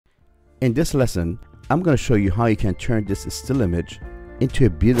In this lesson, I'm going to show you how you can turn this still image into a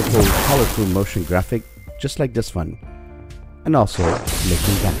beautiful, colorful motion graphic just like this one, and also make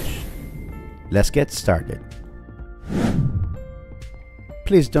them vanish. Let's get started.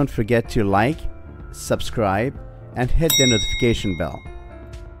 Please don't forget to like, subscribe, and hit the notification bell.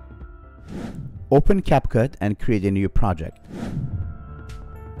 Open CapCut and create a new project.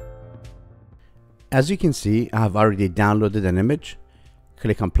 As you can see, I have already downloaded an image.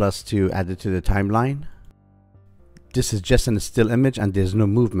 Click on plus to add it to the timeline. This is just a still image and there's no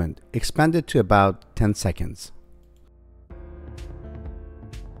movement. Expand it to about 10 seconds.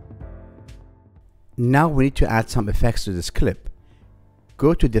 Now we need to add some effects to this clip.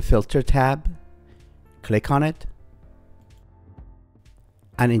 Go to the filter tab, click on it,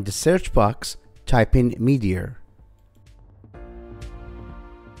 and in the search box type in meteor.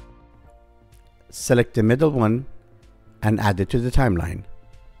 Select the middle one and add it to the timeline.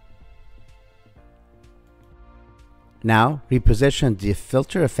 Now reposition the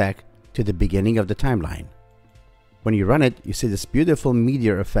filter effect to the beginning of the timeline. When you run it, you see this beautiful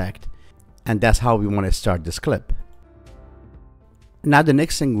meteor effect, and that's how we want to start this clip. Now the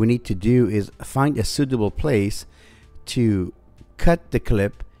next thing we need to do is find a suitable place to cut the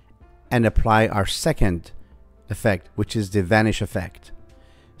clip and apply our second effect, which is the vanish effect.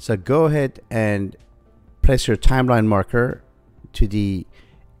 So go ahead and place your timeline marker to the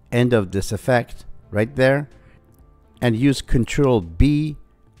end of this effect right there, and use Ctrl B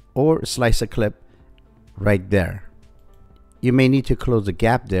or slice a clip right there. You may need to close the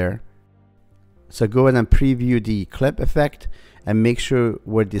gap there. So go ahead and preview the clip effect and make sure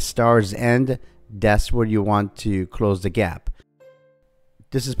where the stars end, that's where you want to close the gap.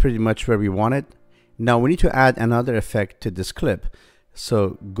 This is pretty much where we want it. Now we need to add another effect to this clip.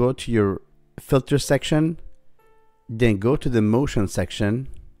 So go to your filter section, then go to the motion section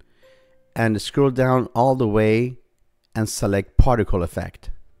and scroll down all the way and select particle effect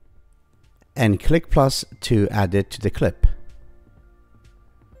and click plus to add it to the clip.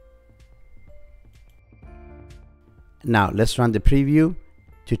 Now let's run the preview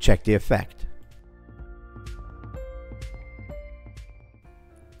to check the effect.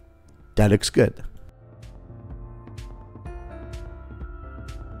 That looks good.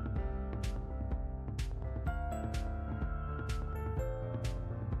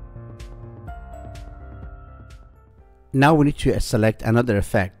 Now we need to select another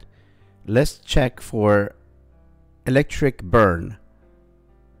effect. Let's check for electric burn.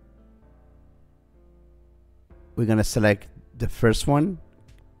 We're going to select the first one,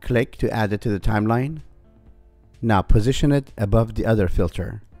 click to add it to the timeline. Now position it above the other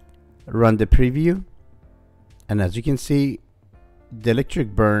filter. Run the preview, and as you can see, the electric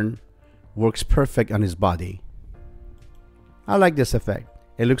burn works perfect on his body. I like this effect.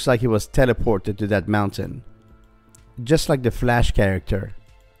 It looks like he was teleported to that mountain, just like the Flash character.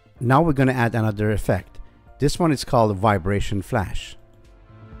 Now we're going to add another effect. This one is called vibration flash.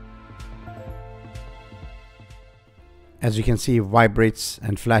 As you can see, it vibrates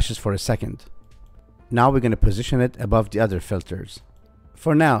and flashes for a second. Now we're going to position it above the other filters.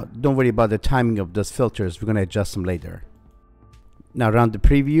 For now, don't worry about the timing of those filters. We're going to adjust them later. Now run the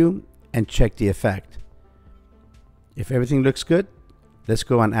preview and check the effect. If everything looks good, let's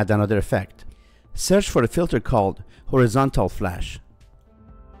go and add another effect. Search for a filter called horizontal flash.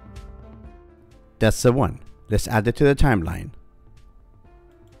 That's the one. Let's add it to the timeline.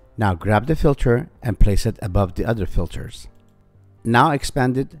 Now grab the filter and place it above the other filters. Now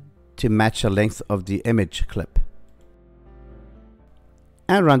expand it to match the length of the image clip.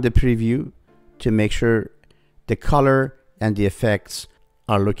 And run the preview to make sure the color and the effects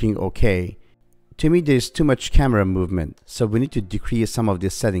are looking okay. To me, there's too much camera movement, so we need to decrease some of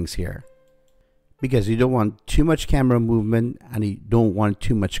these settings here, because you don't want too much camera movement and you don't want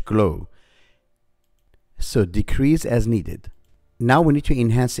too much glow. So decrease as needed. Now we need to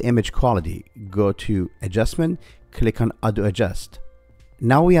enhance the image quality. Go to adjustment, click on auto adjust.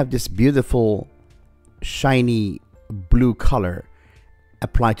 Now we have this beautiful shiny blue color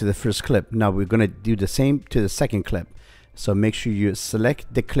applied to the first clip. Now we're going to do the same to the second clip. So make sure you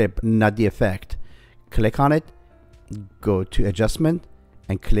select the clip, not the effect. Click on it, go to adjustment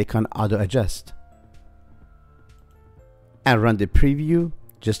and click on auto adjust. And run the preview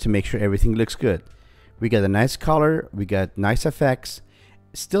just to make sure everything looks good. We got a nice color, we got nice effects.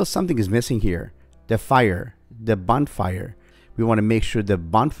 Still something is missing here. The fire, the bonfire. We want to make sure the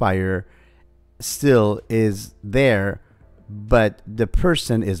bonfire still is there, but the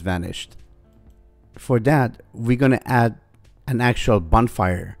person is vanished. For that, we're going to add an actual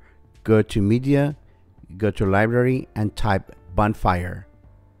bonfire. Go to media, go to library and type bonfire.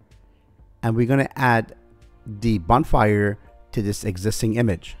 and we're going to add the bonfire to this existing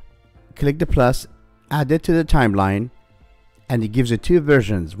image. Click the plus, add it to the timeline, and it gives you two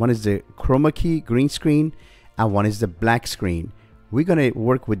versions. One is the chroma key green screen and one is the black screen. We're going to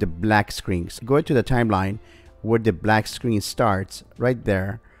work with the black screen. So go to the timeline where the black screen starts, right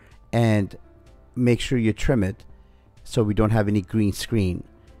there, and make sure you trim it so we don't have any green screen,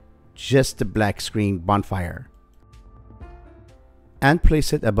 just the black screen bonfire, and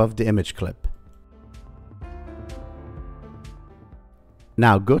place it above the image clip.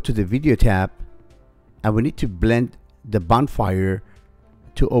 Now go to the video tab, and we need to blend the bonfire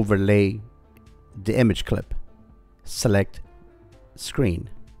to overlay the image clip. Select screen.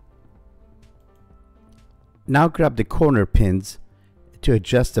 Now grab the corner pins to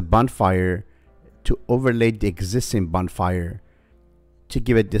adjust the bonfire to overlay the existing bonfire to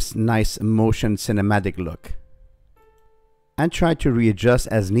give it this nice motion cinematic look, and try to readjust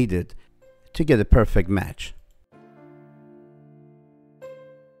as needed to get a perfect match.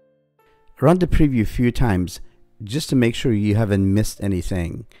 Run the preview a few times just to make sure you haven't missed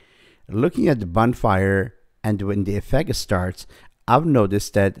anything. Looking at the bonfire and when the effect starts, I've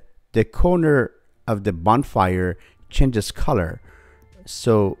noticed that the corner of the bonfire changes color.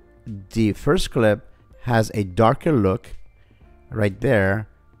 So the first clip has a darker look right there,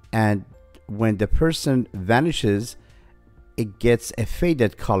 and when the person vanishes, it gets a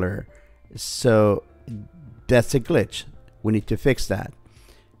faded color. So that's a glitch. We need to fix that.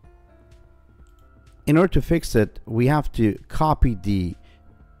 In order to fix it, we have to copy the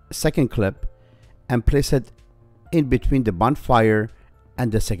second clip and place it in between the bonfire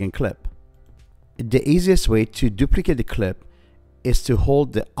and the second clip. The easiest way to duplicate the clip is to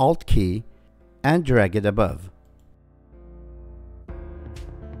hold the Alt key and drag it above.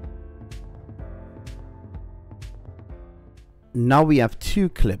 Now we have two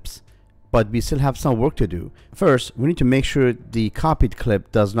clips, but we still have some work to do. First, we need to make sure the copied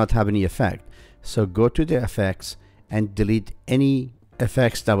clip does not have any effect. So go to the effects and delete any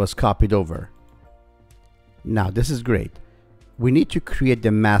effects that was copied over. Now this is great. We need to create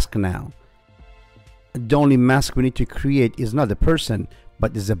the mask now. The only mask we need to create is not a person,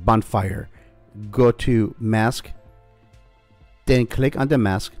 but is a bonfire. Go to mask, then click on the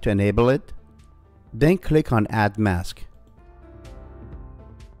mask to enable it, then click on add mask,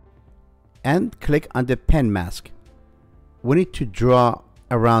 and click on the pen mask. We need to draw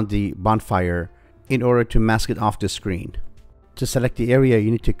around the bonfire in order to mask it off the screen. To select the area,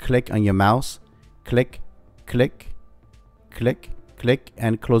 you need to click on your mouse, click, click, click, click,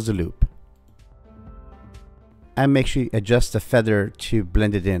 and close the loop. And make sure you adjust the feather to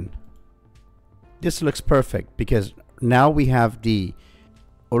blend it in. This looks perfect because now we have the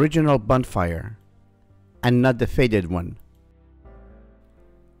original bonfire and not the faded one.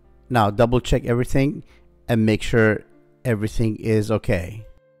 Now double check everything and make sure everything is okay.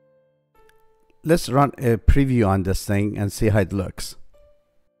 Let's run a preview on this thing and see how it looks.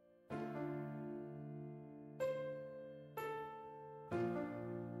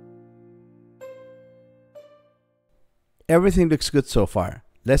 Everything looks good so far.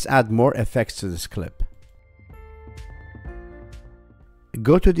 Let's add more effects to this clip.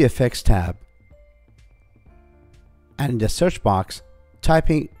 Go to the Effects tab, and in the search box,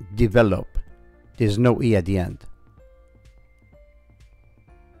 typing develop. There's no E at the end.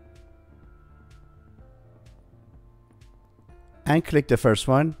 And click the first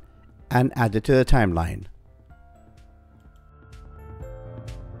one and add it to the timeline.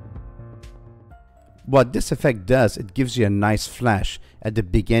 What this effect does, it gives you a nice flash at the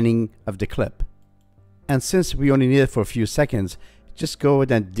beginning of the clip. And since we only need it for a few seconds, just go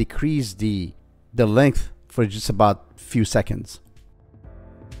ahead and decrease the length for just about a few seconds.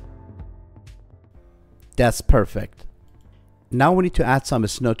 That's perfect. Now we need to add some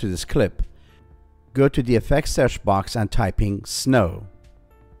snow to this clip. Go to the effects search box and typing snow.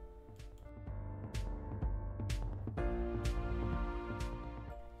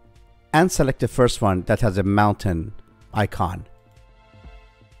 And select the first one that has a mountain icon.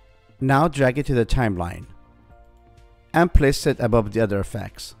 Now drag it to the timeline and place it above the other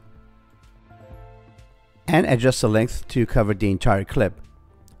effects. And adjust the length to cover the entire clip.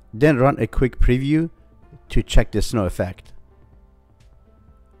 Then run a quick preview to check the snow effect.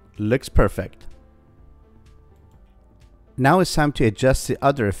 Looks perfect. Now it's time to adjust the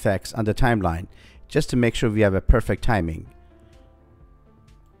other effects on the timeline just to make sure we have a perfect timing.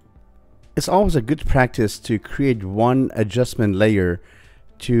 It's always a good practice to create one adjustment layer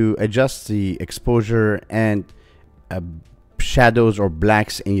to adjust the exposure and shadows or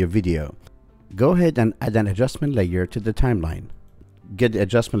blacks in your video. Go ahead and add an adjustment layer to the timeline. Get the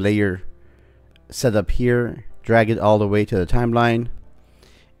adjustment layer set up here, drag it all the way to the timeline,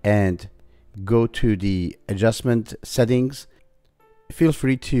 and go to the adjustment settings. Feel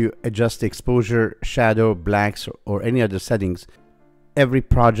free to adjust the exposure, shadow, blacks, or any other settings. Every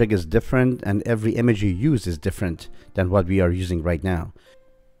project is different and every image you use is different than what we are using right now.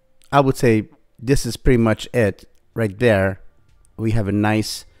 I would say this is pretty much it right there. We have a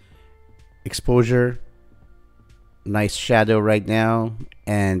nice exposure, nice shadow right now,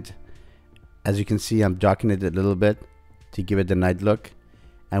 and as you can see, I'm darkening it a little bit to give it the night look.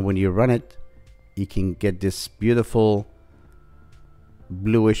 And when you run it, you can get this beautiful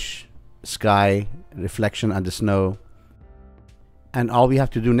bluish sky reflection on the snow. And all we have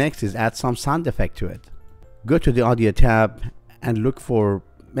to do next is add some sound effect to it. Go to the audio tab and look for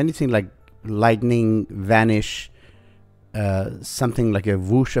anything like lightning, vanish, something like a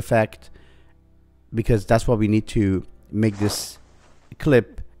whoosh effect, because that's what we need to make this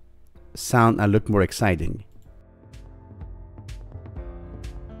clip sound and look more exciting.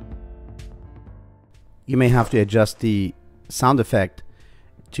 You may have to adjust the sound effect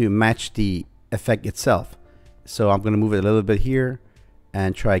to match the effect itself. So I'm going to move it a little bit here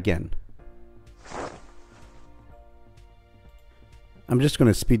and try again. I'm just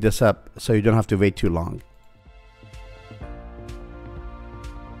going to speed this up so you don't have to wait too long.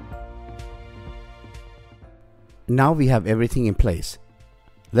 Now we have everything in place.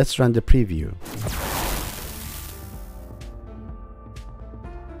 Let's run the preview.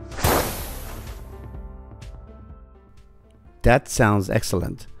 That sounds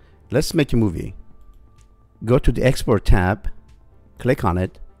excellent. Let's make a movie. Go to the Export tab, click on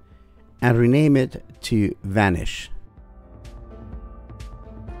it, and rename it to Vanish.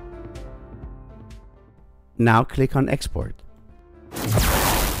 Now click on Export.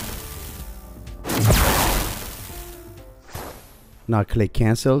 Now click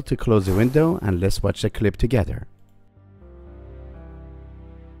Cancel to close the window, and let's watch the clip together.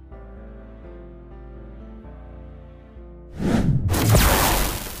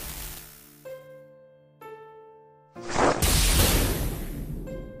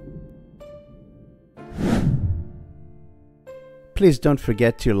 Please don't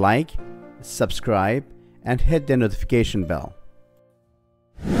forget to like, subscribe, and hit the notification bell.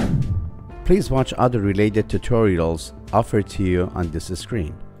 Please watch other related tutorials offered to you on this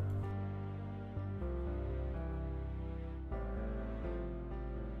screen.